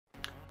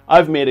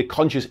I've made a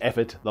conscious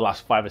effort the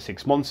last 5 or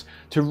 6 months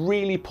to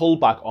really pull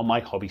back on my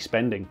hobby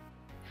spending.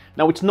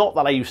 Now, it's not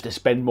that I used to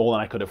spend more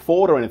than I could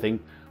afford or anything,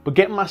 but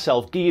getting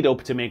myself geared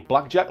up to make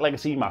BlackJack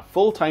Legacy my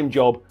full-time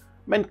job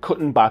meant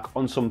cutting back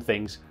on some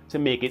things to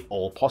make it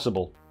all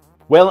possible.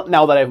 Well,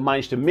 now that I've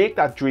managed to make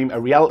that dream a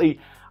reality,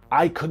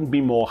 I couldn't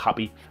be more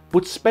happy,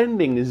 but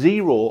spending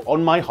zero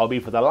on my hobby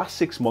for the last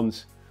 6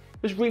 months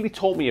has really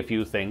taught me a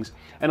few things,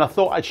 and I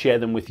thought I'd share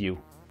them with you.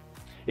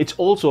 It's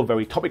also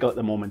very topical at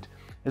the moment.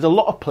 There's a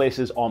lot of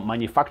places aren't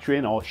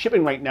manufacturing or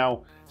shipping right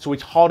now, so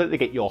it's harder to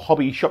get your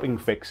hobby shopping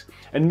fix,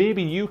 and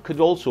maybe you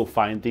could also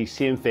find these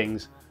same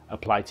things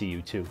apply to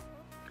you too.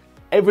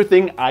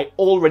 Everything I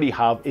already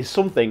have is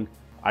something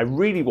I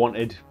really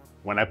wanted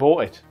when I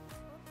bought it.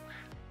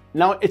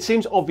 Now, it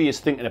seems obvious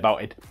thinking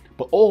about it,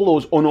 but all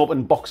those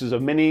unopened boxes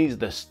of minis,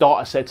 the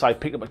starter sets I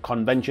picked up at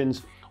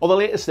conventions, or the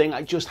latest thing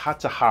I just had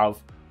to have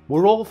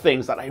were all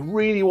things that I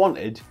really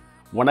wanted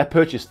when I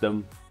purchased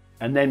them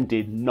and then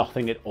did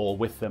nothing at all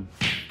with them.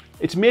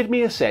 It's made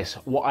me assess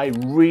what I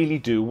really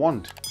do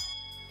want.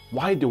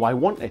 Why do I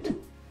want it?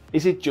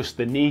 Is it just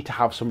the need to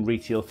have some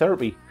retail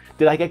therapy?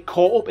 Did I get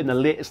caught up in the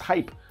latest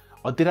hype?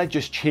 Or did I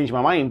just change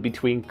my mind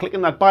between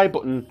clicking that buy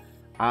button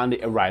and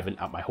it arriving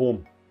at my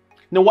home?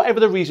 Now, whatever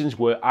the reasons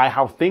were, I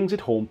have things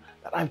at home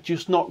that I've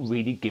just not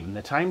really given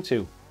the time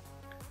to.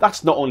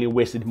 That's not only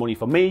wasted money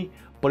for me,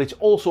 but it's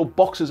also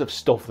boxes of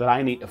stuff that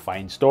I need to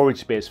find storage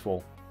space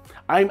for.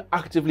 I'm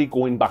actively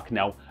going back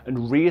now and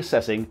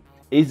reassessing,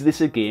 is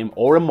this a game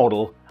or a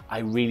model I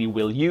really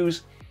will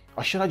use,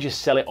 or should I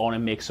just sell it on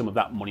and make some of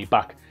that money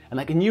back, and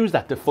I can use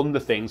that to fund the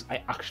things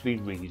I actually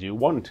really do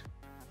want.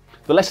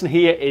 The lesson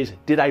here is,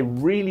 did I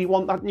really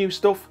want that new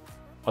stuff,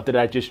 or did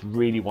I just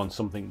really want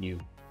something new?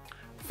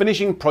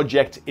 Finishing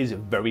project is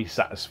very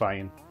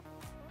satisfying.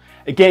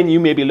 Again, you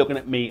may be looking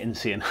at me and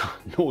saying,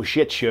 no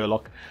shit,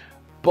 Sherlock,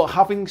 but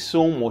having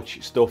so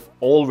much stuff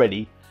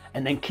already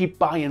and then keep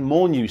buying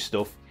more new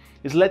stuff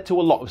has led to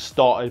a lot of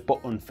started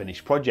but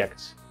unfinished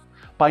projects.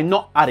 By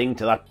not adding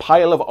to that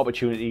pile of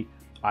opportunity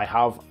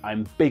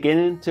I'm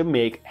beginning to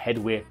make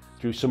headway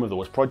through some of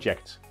those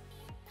projects.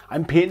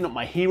 I'm painting up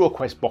my Hero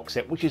Quest box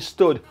set, which has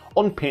stood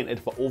unpainted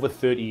for over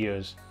 30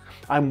 years.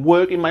 I'm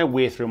working my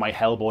way through my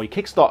Hellboy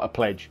Kickstarter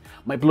pledge.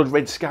 My Blood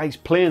Red Skies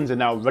planes are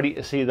now ready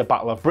to see the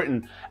Battle of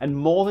Britain, and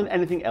more than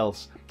anything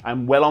else,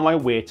 I'm well on my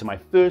way to my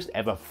first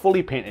ever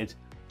fully painted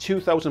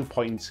 2,000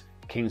 points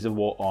Kings of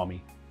War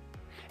army.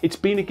 It's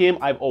been a game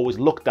I've always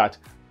looked at,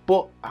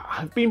 but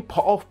I've been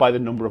put off by the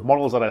number of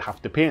models that I'd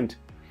have to paint.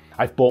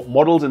 I've bought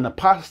models in the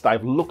past,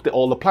 I've looked at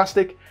all the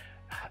plastic,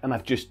 and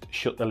I've just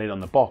shut the lid on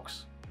the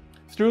box.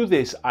 Through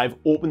this, I've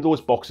opened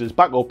those boxes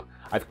back up,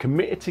 I've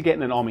committed to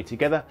getting an army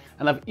together,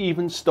 and I've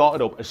even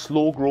started up a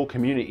slow grow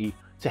community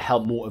to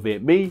help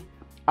motivate me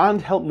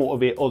and help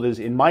motivate others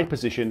in my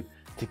position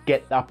to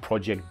get that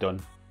project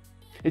done.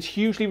 It's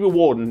hugely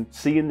rewarding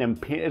seeing them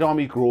painted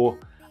army grow,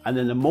 and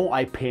then the more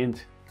I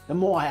paint, the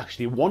more I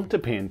actually want to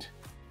paint.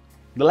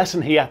 The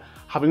lesson here,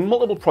 having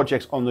multiple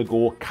projects on the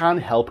go can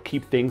help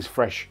keep things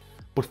fresh,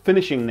 but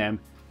finishing them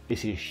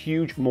is a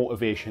huge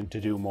motivation to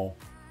do more.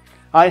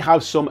 I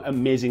have some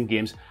amazing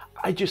games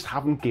I just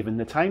haven't given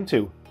the time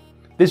to.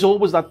 There's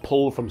always that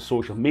pull from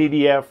social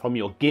media, from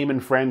your gaming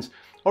friends,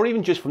 or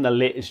even just from the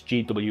latest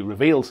GW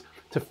reveals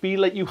to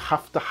feel like you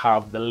have to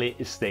have the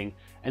latest thing,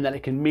 and that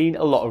it can mean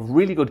a lot of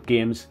really good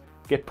games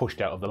get pushed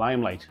out of the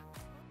limelight.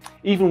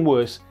 Even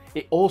worse,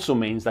 it also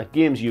means that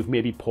games you've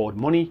maybe poured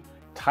money,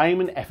 time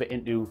and effort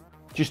into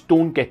just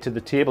don't get to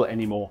the table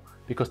anymore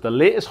because the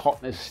latest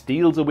hotness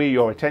steals away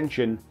your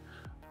attention,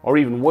 or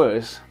even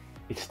worse,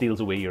 it steals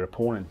away your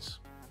opponents.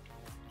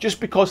 Just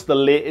because the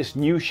latest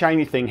new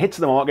shiny thing hits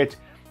the market,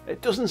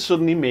 it doesn't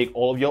suddenly make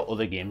all of your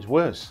other games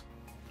worse.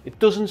 It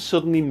doesn't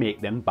suddenly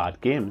make them bad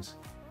games.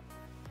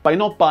 By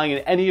not buying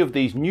any of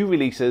these new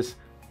releases,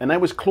 and I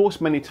was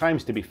close many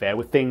times to be fair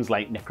with things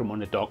like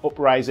Necromunda Dark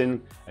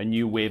Uprising, a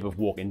new wave of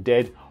Walking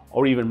Dead,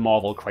 or even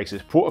Marvel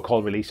Crisis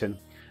Protocol releasing,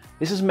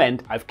 this has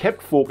meant I've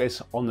kept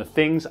focus on the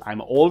things I'm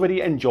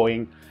already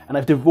enjoying, and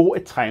I've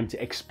devoted time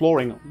to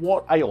exploring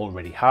what I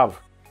already have.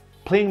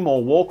 Playing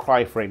more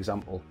Warcry, for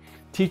example,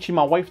 teaching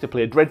my wife to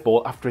play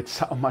Dreadball after it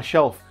sat on my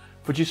shelf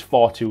for just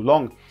far too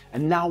long,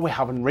 and now we're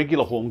having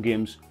regular home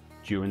games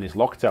during this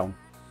lockdown.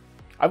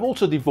 I've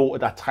also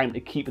devoted that time to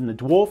keeping the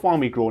dwarf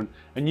army growing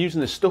and using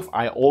the stuff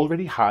I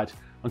already had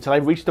until I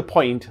reached the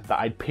point that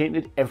I'd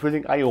painted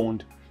everything I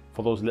owned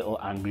for those little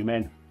angry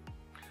men.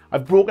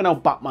 I've broken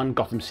out Batman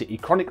Gotham City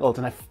Chronicles,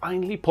 and I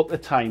finally put the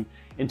time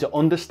into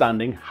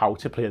understanding how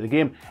to play the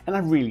game, and I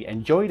really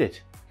enjoyed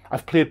it.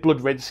 I've played Blood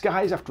Red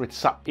Skies after it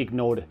sat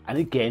ignored, and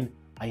again,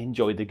 I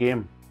enjoyed the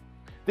game.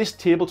 This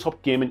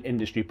tabletop gaming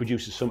industry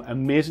produces some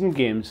amazing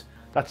games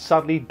that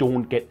sadly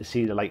don't get to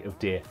see the light of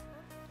day.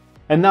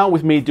 And now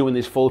with me doing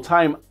this full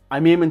time,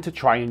 I'm aiming to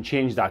try and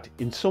change that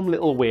in some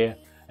little way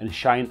and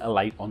shine a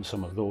light on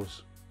some of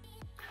those.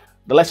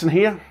 The lesson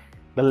here,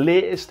 the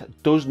latest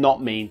does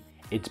not mean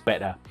it's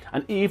better,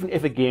 and even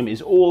if a game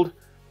is old,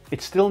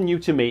 it's still new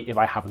to me if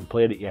I haven't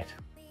played it yet.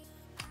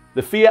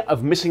 The fear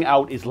of missing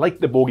out is like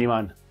the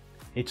bogeyman.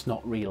 it's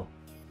not real.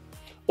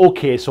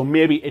 Okay, so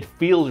maybe it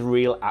feels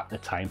real at the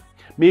time.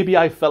 Maybe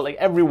I felt like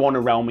everyone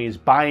around me is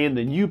buying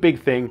the new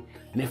big thing,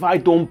 and if I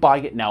don't buy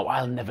it now,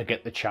 I'll never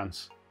get the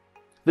chance.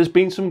 There's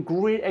been some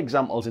great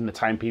examples in the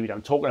time period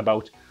I'm talking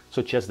about,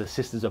 such as the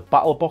Sisters of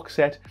Battle box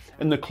set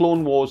and the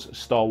Clone Wars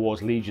Star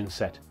Wars Legion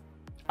set.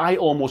 I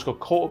almost got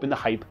caught up in the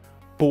hype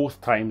both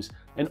times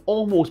and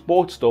almost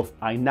bought stuff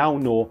I now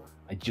know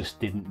I just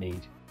didn't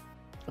need.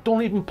 I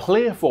don't even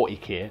play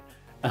 40k,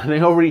 and I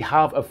already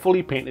have a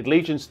fully painted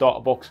Legion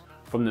starter box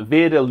from the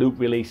Vader loot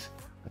release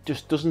that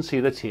just doesn't see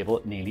the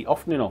table nearly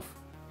often enough.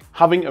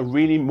 Having a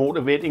really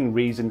motivating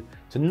reason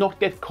to not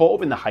get caught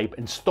up in the hype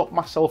and stop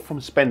myself from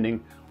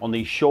spending on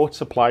these short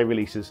supply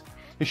releases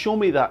has shown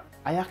me that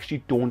I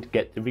actually don't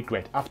get the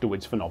regret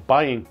afterwards for not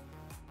buying.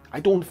 I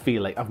don't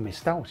feel like I've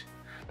missed out.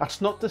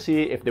 That's not to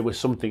say if there was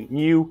something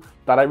new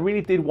that I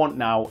really did want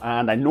now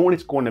and I know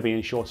it's going to be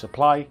in short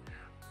supply,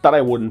 that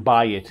I wouldn't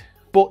buy it.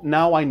 But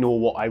now I know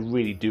what I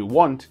really do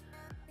want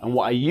and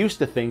what I used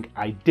to think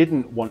I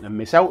didn't want to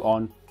miss out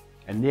on,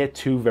 and they're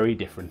two very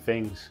different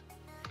things.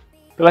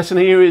 The lesson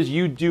here is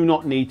you do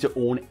not need to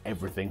own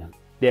everything.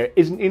 There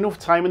isn't enough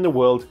time in the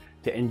world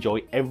to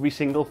enjoy every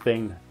single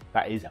thing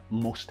that is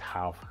must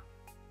have.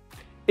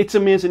 It's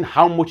amazing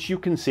how much you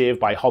can save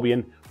by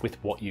hobbying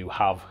with what you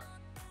have.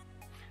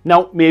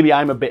 Now, maybe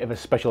I'm a bit of a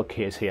special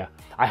case here.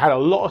 I had a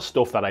lot of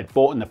stuff that I'd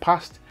bought in the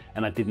past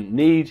and I didn't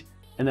need,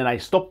 and then I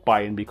stopped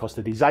buying because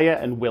the desire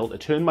and will to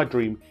turn my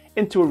dream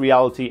into a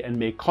reality and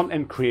make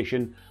content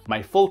creation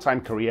my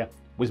full-time career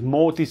was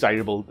more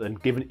desirable than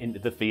giving into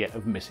the fear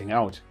of missing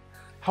out.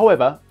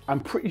 However, I'm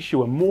pretty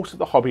sure most of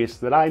the hobbyists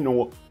that I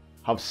know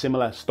have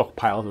similar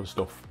stockpiles of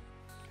stuff.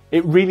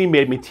 It really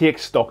made me take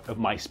stock of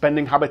my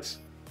spending habits,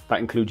 that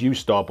includes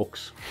used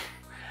Starbucks,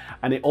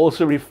 and it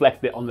also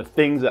reflected on the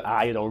things that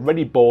I had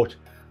already bought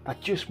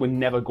that just were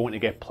never going to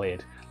get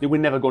played. They were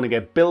never going to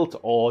get built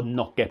or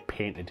not get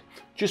painted,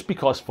 just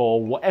because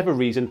for whatever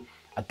reason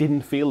I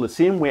didn't feel the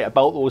same way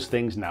about those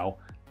things now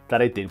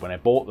that I did when I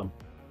bought them.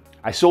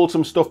 I sold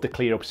some stuff to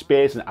clear up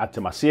space and add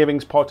to my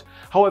savings pot.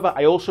 However,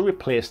 I also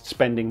replaced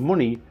spending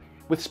money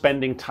with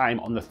spending time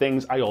on the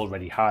things I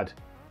already had.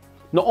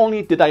 Not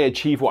only did I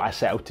achieve what I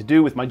set out to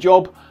do with my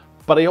job,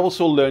 but I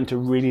also learned to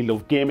really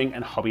love gaming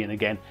and hobbying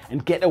again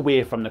and get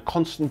away from the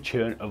constant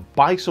churn of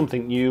buy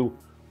something new,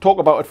 talk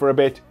about it for a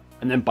bit,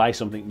 and then buy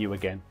something new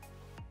again.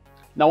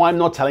 Now, I'm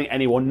not telling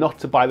anyone not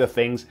to buy the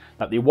things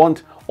that they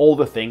want or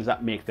the things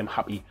that make them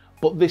happy,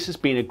 but this has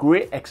been a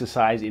great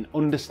exercise in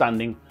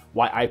understanding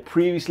why I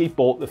previously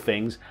bought the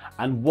things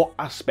and what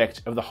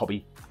aspects of the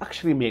hobby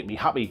actually make me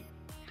happy.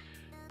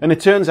 And it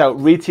turns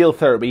out retail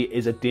therapy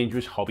is a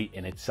dangerous hobby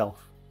in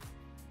itself.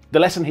 The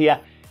lesson here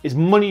is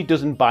money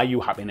doesn't buy you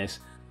happiness,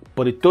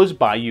 but it does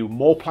buy you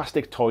more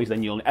plastic toys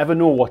than you'll ever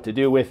know what to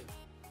do with,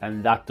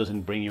 and that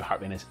doesn't bring you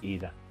happiness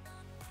either.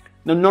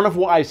 Now, none of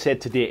what I've said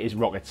today is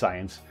rocket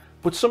science,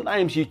 but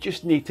sometimes you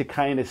just need to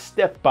kind of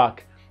step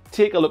back,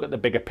 take a look at the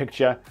bigger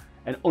picture,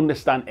 and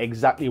understand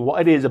exactly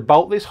what it is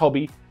about this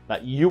hobby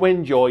that you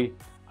enjoy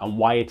and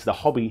why it's the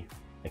hobby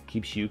that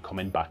keeps you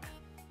coming back.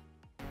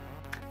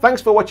 Thanks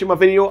for watching my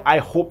video. I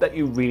hope that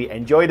you really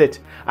enjoyed it.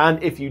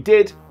 And if you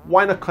did,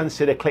 why not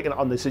consider clicking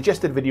on the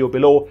suggested video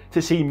below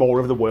to see more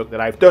of the work that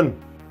I've done.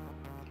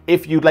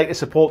 If you'd like to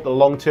support the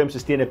long-term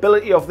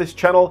sustainability of this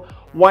channel,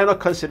 why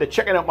not consider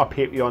checking out my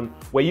Patreon,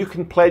 where you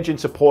can pledge and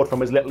support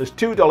from as little as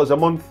 $2 a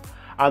month.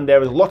 And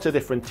there is lots of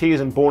different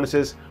tiers and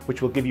bonuses,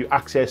 which will give you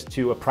access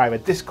to a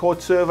private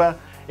Discord server.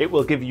 It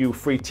will give you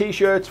free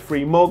t-shirts,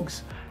 free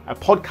mugs, a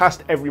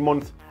podcast every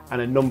month,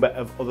 and a number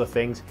of other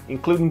things,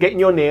 including getting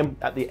your name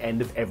at the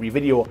end of every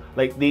video,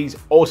 like these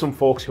awesome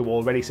folks who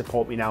already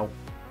support me now.